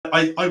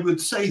I would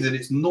say that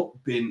it's not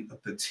been a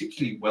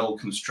particularly well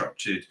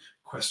constructed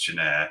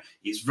questionnaire.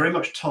 It's very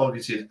much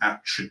targeted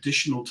at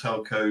traditional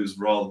telcos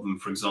rather than,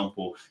 for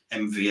example,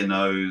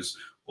 MVNOs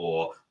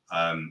or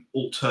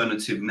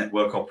alternative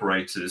network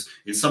operators.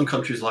 In some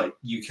countries like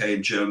UK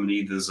and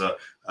Germany, there's a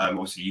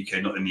obviously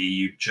UK not in the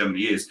EU,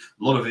 Germany is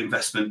a lot of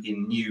investment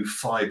in new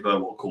fibre,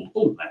 what are called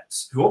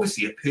altnets, who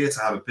obviously appear to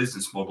have a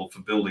business model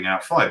for building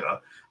out fibre,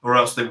 or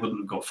else they wouldn't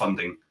have got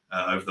funding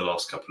over the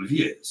last couple of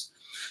years.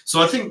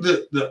 So I think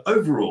that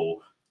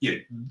overall, yeah,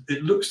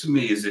 it looks to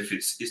me as if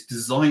it's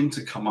designed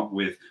to come up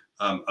with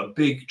a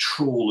big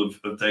trawl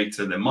of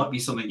data. There might be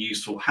something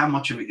useful. How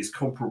much of it is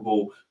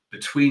comparable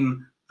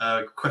between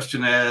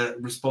questionnaire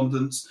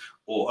respondents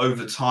or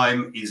over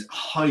time is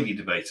highly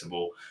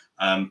debatable.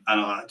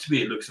 To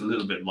me, it looks a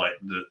little bit like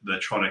they're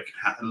trying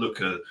to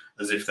look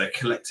as if they're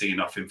collecting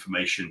enough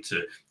information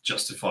to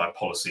justify a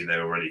policy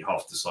they're already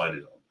half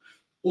decided on.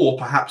 Or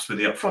perhaps with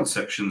the upfront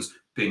sections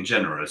being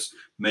generous,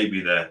 maybe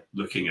they're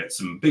looking at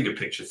some bigger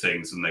picture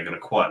things and they're going to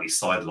quietly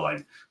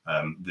sideline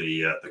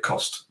the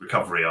cost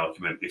recovery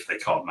argument if they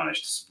can't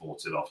manage to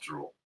support it after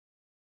all.